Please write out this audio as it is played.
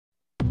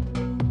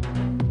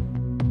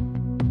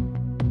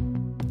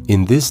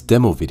In this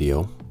demo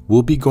video,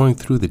 we'll be going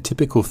through the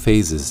typical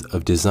phases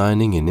of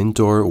designing an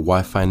indoor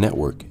Wi-Fi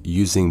network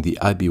using the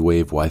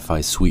iBwave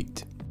Wi-Fi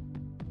suite.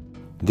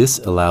 This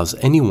allows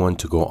anyone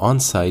to go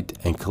on-site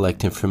and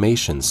collect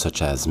information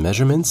such as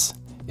measurements,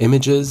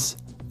 images,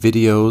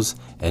 videos,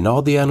 and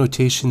all the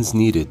annotations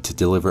needed to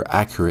deliver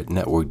accurate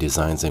network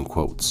designs and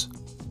quotes.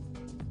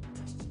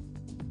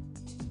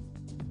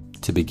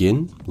 To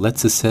begin,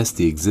 let's assess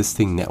the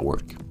existing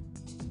network.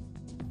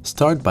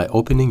 Start by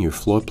opening your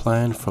floor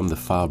plan from the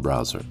file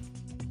browser.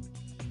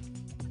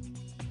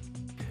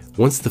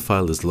 Once the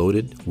file is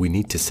loaded, we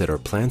need to set our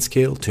plan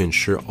scale to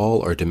ensure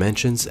all our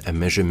dimensions and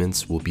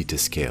measurements will be to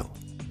scale.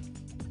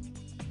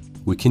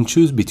 We can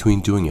choose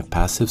between doing a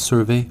passive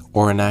survey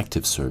or an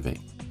active survey.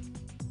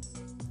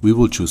 We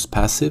will choose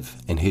passive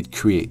and hit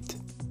Create.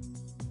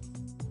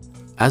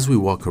 As we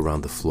walk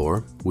around the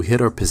floor, we hit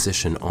our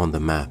position on the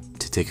map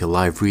to take a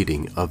live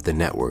reading of the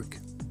network.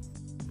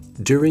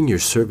 During your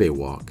survey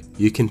walk,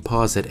 you can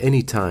pause at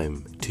any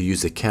time to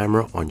use a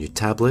camera on your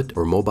tablet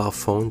or mobile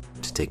phone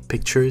to take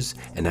pictures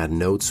and add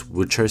notes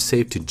which are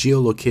saved to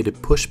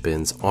geolocated push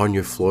pins on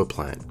your floor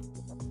plan.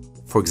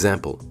 For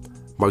example,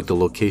 mark the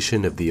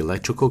location of the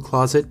electrical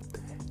closet,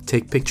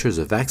 take pictures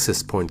of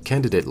access point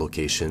candidate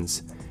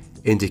locations,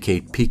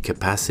 indicate peak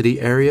capacity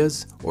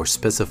areas, or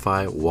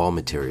specify wall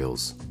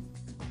materials.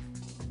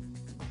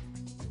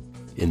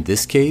 In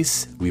this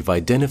case, we've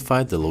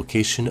identified the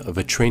location of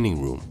a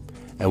training room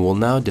and will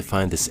now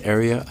define this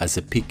area as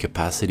a peak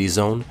capacity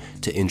zone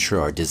to ensure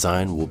our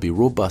design will be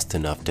robust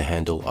enough to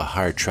handle a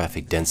higher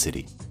traffic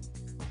density.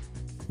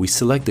 We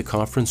select the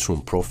conference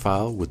room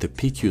profile with a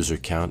peak user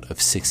count of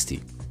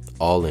 60,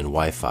 all in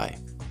Wi-Fi.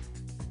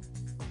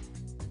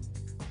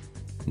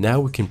 Now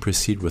we can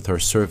proceed with our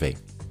survey.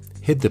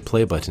 Hit the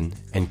play button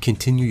and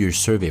continue your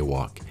survey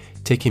walk,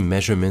 taking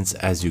measurements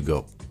as you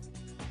go.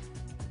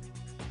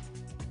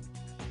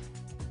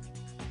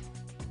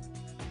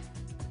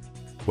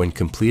 When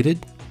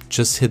completed,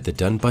 just hit the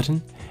Done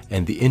button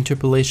and the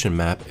interpolation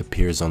map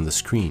appears on the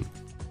screen.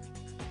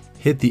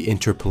 Hit the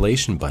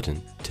Interpolation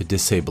button to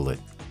disable it.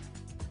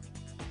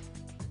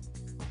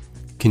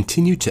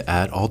 Continue to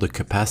add all the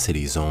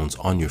capacity zones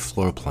on your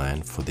floor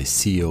plan for the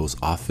CEO's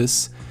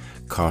office,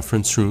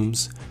 conference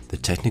rooms, the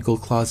technical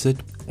closet,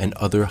 and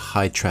other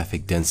high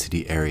traffic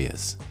density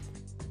areas.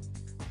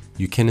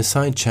 You can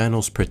assign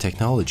channels per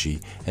technology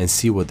and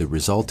see what the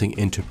resulting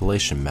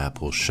interpolation map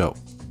will show.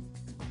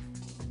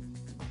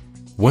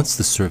 Once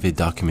the survey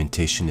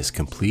documentation is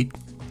complete,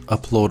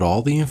 upload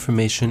all the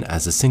information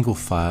as a single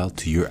file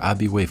to your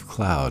iBwave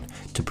cloud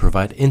to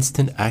provide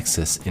instant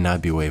access in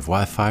iBwave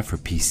Wi-Fi for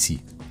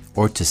PC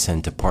or to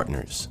send to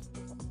partners.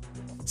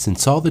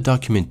 Since all the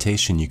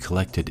documentation you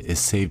collected is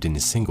saved in a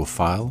single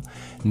file,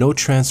 no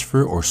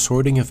transfer or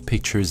sorting of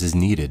pictures is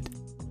needed,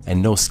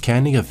 and no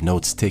scanning of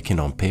notes taken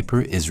on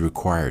paper is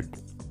required.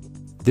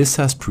 This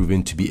has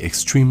proven to be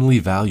extremely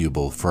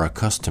valuable for our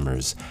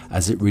customers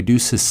as it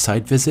reduces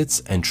site visits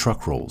and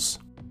truck rolls.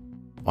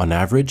 On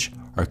average,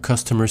 our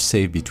customers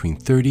save between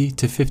 30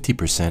 to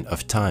 50%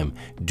 of time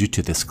due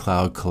to this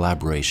cloud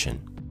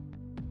collaboration.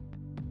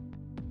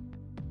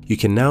 You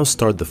can now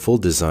start the full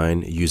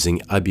design using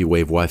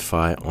iBwave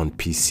Wi-Fi on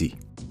PC.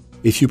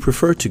 If you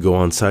prefer to go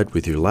on-site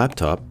with your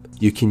laptop,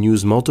 you can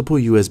use multiple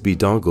USB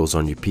dongles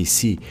on your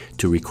PC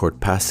to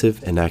record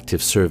passive and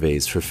active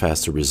surveys for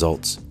faster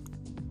results.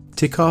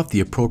 Tick off the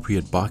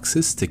appropriate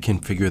boxes to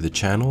configure the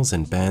channels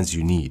and bands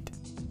you need.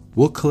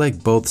 We'll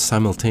collect both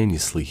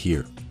simultaneously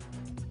here.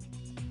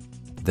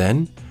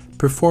 Then,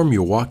 perform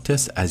your walk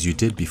test as you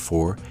did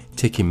before,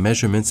 taking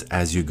measurements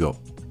as you go.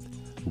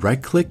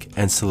 Right-click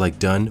and select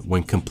Done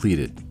when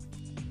completed.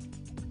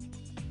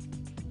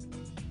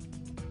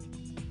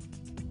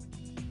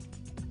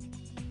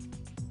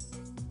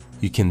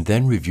 You can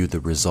then review the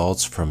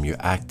results from your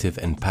active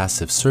and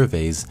passive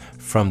surveys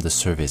from the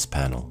Surveys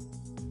panel.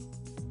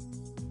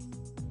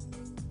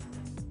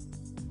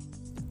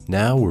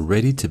 Now we're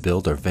ready to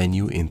build our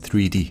venue in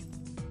 3D.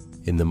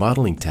 In the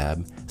Modeling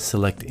tab,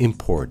 select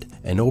Import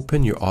and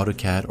open your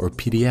AutoCAD or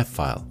PDF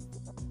file.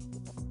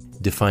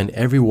 Define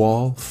every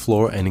wall,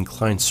 floor, and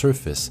inclined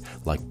surface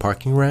like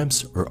parking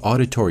ramps or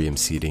auditorium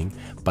seating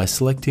by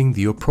selecting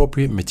the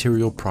appropriate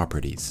material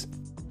properties.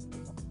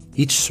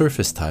 Each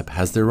surface type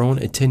has their own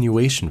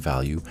attenuation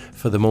value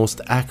for the most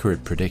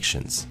accurate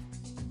predictions.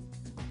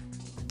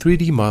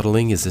 3D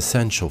modeling is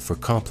essential for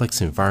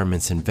complex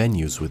environments and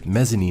venues with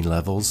mezzanine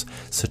levels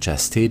such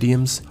as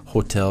stadiums,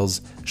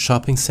 hotels,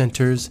 shopping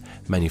centers,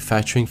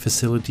 manufacturing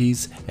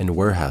facilities, and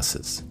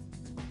warehouses.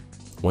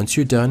 Once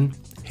you're done,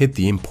 hit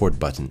the Import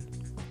button.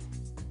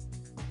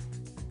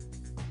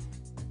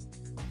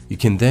 You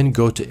can then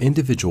go to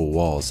individual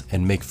walls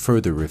and make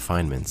further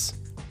refinements.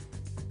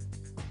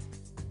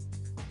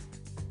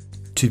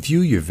 To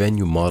view your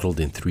venue modeled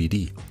in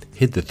 3D,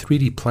 hit the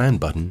 3D Plan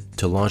button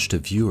to launch the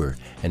viewer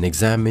and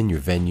examine your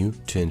venue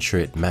to ensure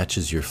it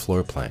matches your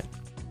floor plan.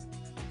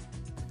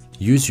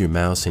 Use your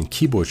mouse and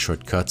keyboard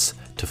shortcuts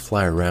to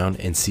fly around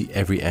and see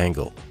every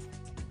angle.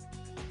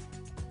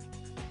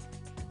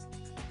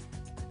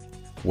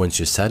 Once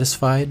you're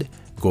satisfied,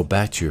 go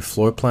back to your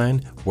floor plan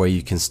where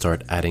you can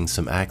start adding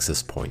some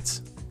access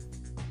points.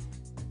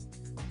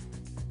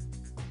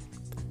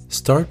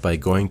 Start by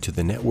going to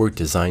the Network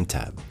Design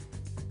tab.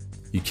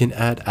 You can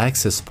add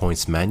access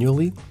points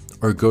manually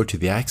or go to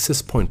the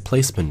Access Point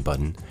Placement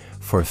button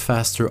for a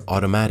faster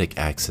automatic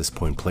access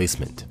point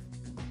placement.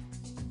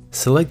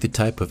 Select the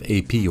type of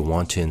AP you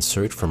want to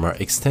insert from our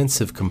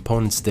extensive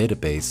components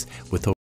database with